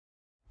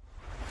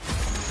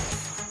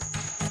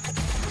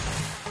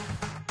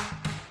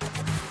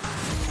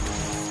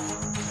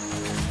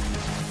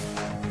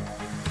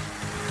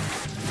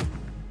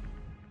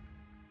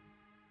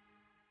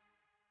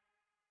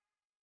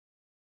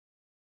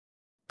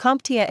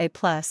CompTIA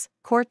A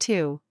Core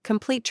 2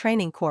 Complete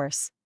Training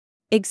Course.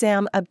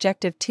 Exam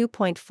Objective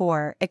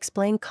 2.4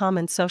 Explain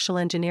common social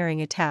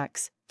engineering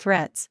attacks,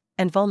 threats,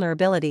 and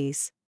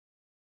vulnerabilities.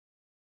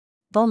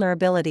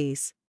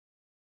 Vulnerabilities.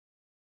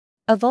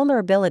 A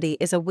vulnerability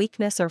is a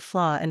weakness or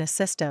flaw in a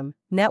system,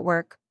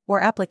 network,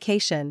 or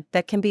application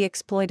that can be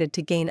exploited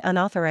to gain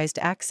unauthorized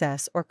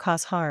access or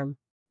cause harm.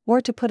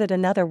 Or to put it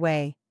another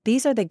way,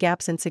 these are the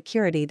gaps in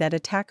security that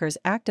attackers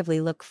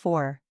actively look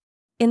for.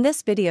 In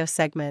this video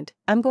segment,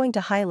 I'm going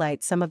to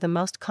highlight some of the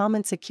most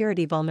common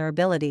security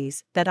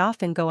vulnerabilities that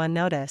often go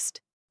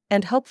unnoticed.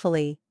 And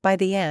hopefully, by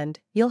the end,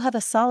 you'll have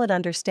a solid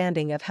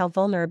understanding of how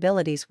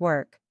vulnerabilities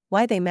work,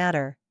 why they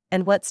matter,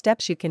 and what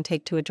steps you can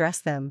take to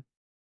address them.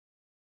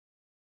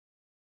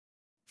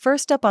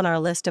 First up on our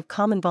list of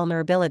common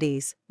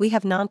vulnerabilities, we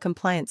have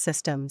non-compliant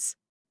systems.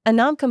 A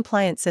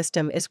non-compliant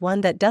system is one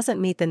that doesn't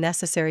meet the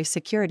necessary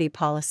security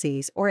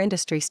policies or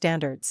industry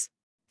standards.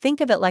 Think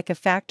of it like a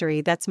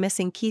factory that's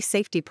missing key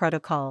safety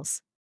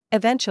protocols.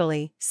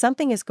 Eventually,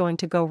 something is going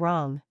to go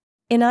wrong.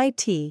 In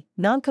IT,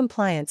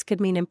 non-compliance could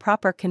mean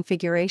improper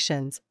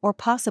configurations or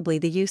possibly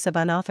the use of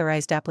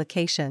unauthorized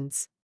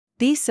applications.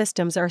 These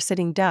systems are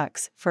sitting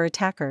ducks for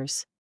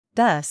attackers.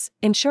 Thus,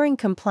 ensuring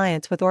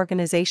compliance with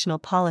organizational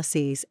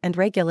policies and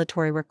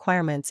regulatory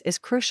requirements is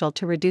crucial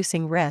to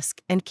reducing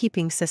risk and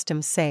keeping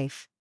systems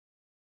safe.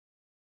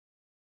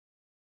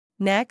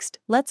 Next,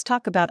 let's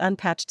talk about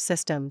unpatched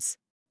systems.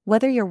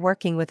 Whether you're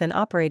working with an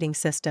operating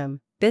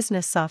system,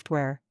 business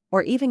software,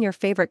 or even your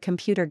favorite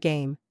computer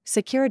game,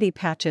 security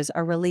patches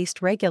are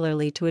released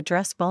regularly to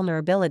address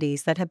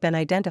vulnerabilities that have been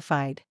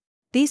identified.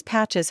 These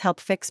patches help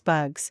fix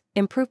bugs,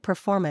 improve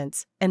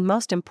performance, and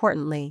most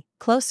importantly,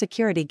 close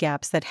security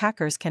gaps that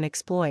hackers can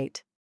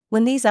exploit.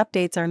 When these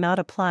updates are not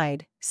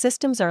applied,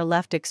 systems are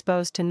left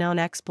exposed to known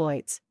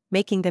exploits,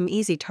 making them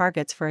easy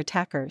targets for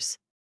attackers.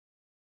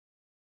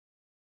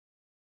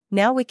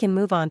 Now we can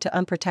move on to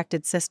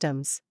unprotected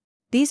systems.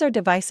 These are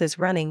devices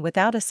running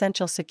without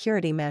essential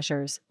security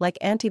measures like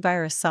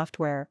antivirus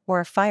software or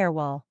a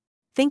firewall.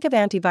 Think of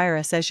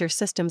antivirus as your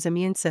system's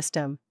immune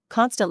system,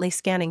 constantly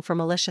scanning for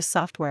malicious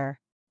software.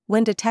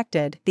 When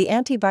detected, the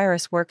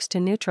antivirus works to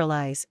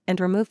neutralize and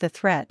remove the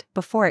threat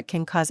before it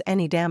can cause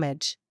any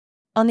damage.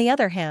 On the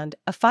other hand,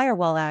 a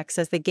firewall acts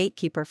as the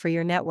gatekeeper for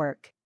your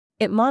network.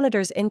 It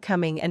monitors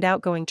incoming and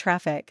outgoing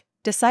traffic,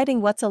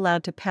 deciding what's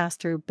allowed to pass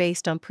through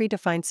based on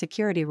predefined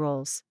security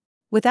rules.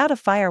 Without a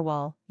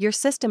firewall, your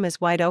system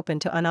is wide open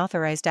to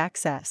unauthorized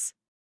access.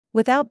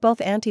 Without both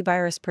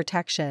antivirus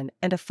protection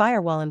and a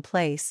firewall in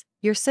place,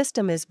 your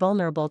system is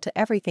vulnerable to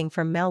everything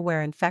from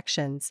malware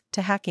infections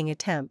to hacking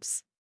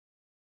attempts.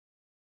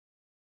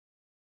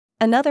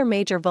 Another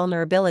major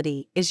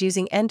vulnerability is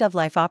using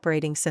end-of-life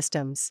operating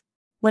systems.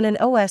 When an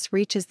OS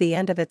reaches the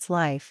end of its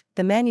life,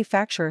 the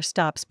manufacturer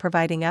stops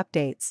providing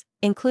updates,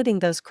 including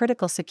those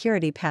critical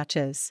security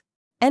patches.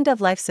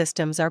 End-of-life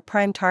systems are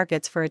prime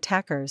targets for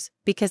attackers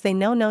because they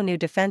know no new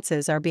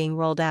defenses are being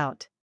rolled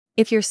out.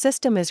 If your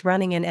system is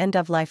running an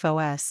end-of-life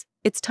OS,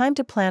 it's time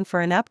to plan for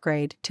an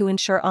upgrade to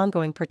ensure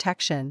ongoing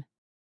protection.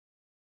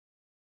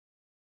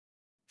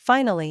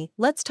 Finally,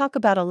 let's talk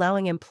about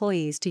allowing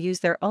employees to use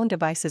their own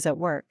devices at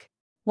work.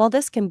 While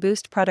this can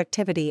boost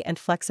productivity and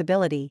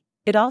flexibility,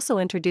 it also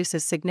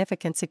introduces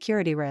significant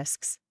security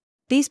risks.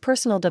 These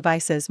personal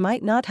devices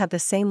might not have the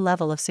same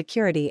level of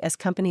security as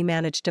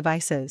company-managed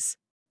devices.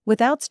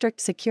 Without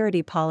strict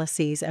security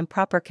policies and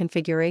proper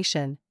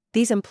configuration,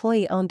 these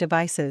employee-owned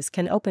devices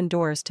can open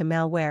doors to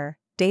malware,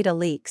 data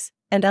leaks,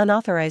 and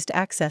unauthorized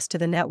access to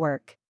the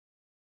network.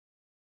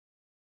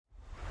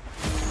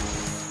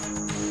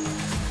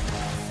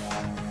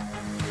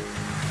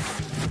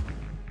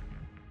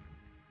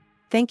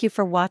 Thank you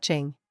for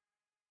watching.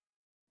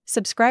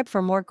 Subscribe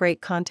for more great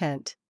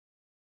content.